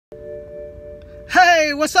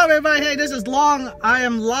Hey, what's up everybody? Hey, this is Long. I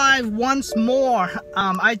am live once more.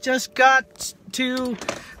 I just got to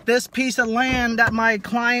this piece of land that my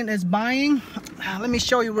client is buying. Let me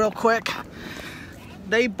show you real quick.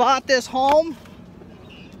 They bought this home.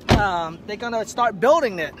 They're gonna start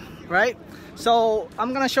building it, right? So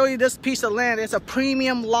I'm gonna show you this piece of land. It's a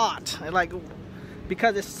premium lot,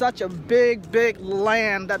 because it's such a big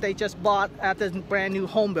land that they just bought at this brand new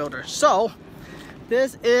home builder. So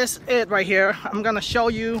this is it right here. I'm gonna show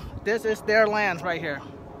you, this is their land right here,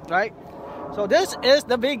 right? So this is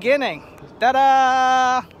the beginning.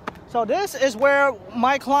 Ta-da! So this is where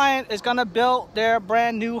my client is gonna build their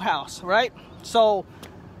brand new house, right? So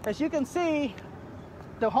as you can see,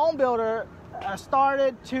 the home builder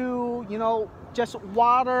started to, just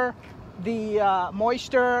water the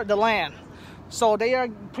moisture, the land. So they are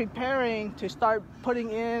preparing to start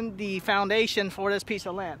putting in the foundation for this piece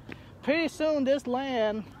of land. Pretty soon this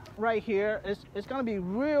land right here is going to be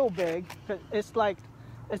real big. It's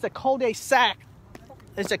a cul-de-sac.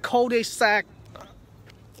 It's a cul-de-sac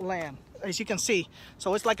land, as you can see.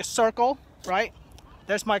 So it's like a circle, right?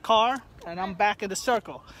 There's my car and I'm back in the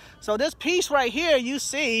circle. So this piece right here you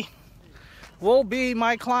see will be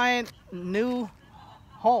my client new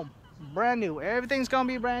home, brand new. Everything's going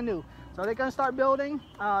to be brand new. So they're going to start building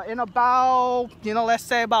in about, let's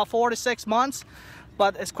say about 4 to 6 months.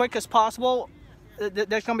 But as quick as possible,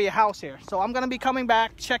 there's going to be a house here. So I'm going to be coming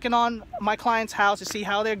back, checking on my client's house to see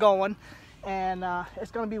how they're going. And it's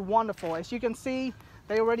going to be wonderful. As you can see,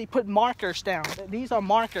 they already put markers down. These are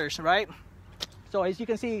markers, right? So as you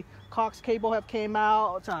can see, Cox Cable have came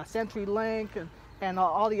out, CenturyLink, and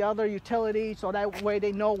all the other utilities. So that way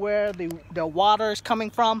they know where the water is coming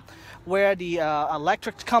from, where the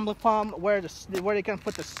electric's coming from, where they can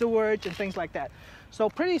put the sewage and things like that. So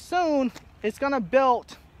pretty soon, it's gonna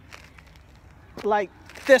build like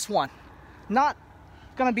this one. Not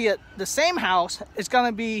gonna be the same house, it's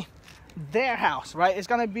gonna be their house, right? It's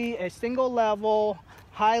gonna be a single level,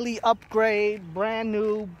 highly upgrade, brand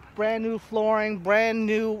new flooring, brand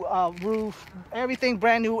new roof, everything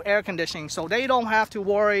brand new, air conditioning. So they don't have to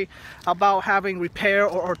worry about having repair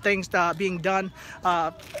or things being done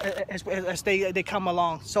as they come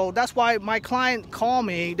along. So that's why my client called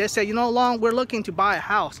me. They said, Long, we're looking to buy a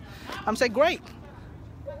house. I'm saying, great.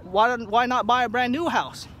 Why not buy a brand new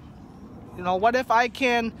house? What if I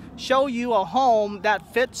can show you a home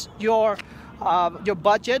that fits your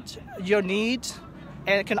budget, your needs,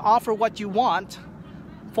 and it can offer what you want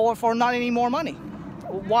for not any more money?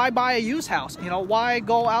 Why buy a used house? Why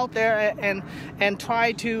go out there and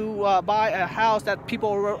try to buy a house that people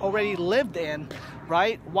already lived in,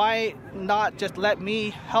 right? Why not just let me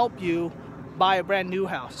help you buy a brand new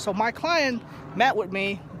house? So my client met with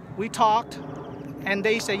me, we talked, and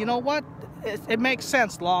they said, you know what, it makes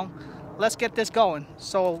sense, Long, let's get this going.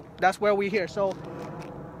 So that's where we're here. So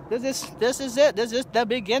this is it. This is the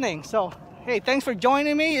beginning. So hey, thanks for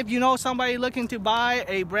joining me. If you know somebody looking to buy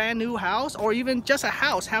a brand new house or even just a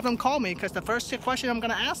house, have them call me, because the first question I'm going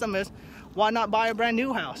to ask them is, why not buy a brand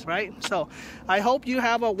new house, right? So I hope you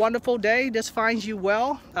have a wonderful day. This finds you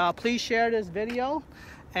well. Please share this video,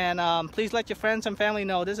 and please let your friends and family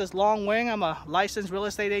know. This is Long Wing. I'm a licensed real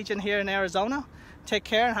estate agent here in Arizona. Take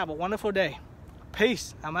care and have a wonderful day.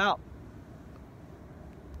 Peace. I'm out.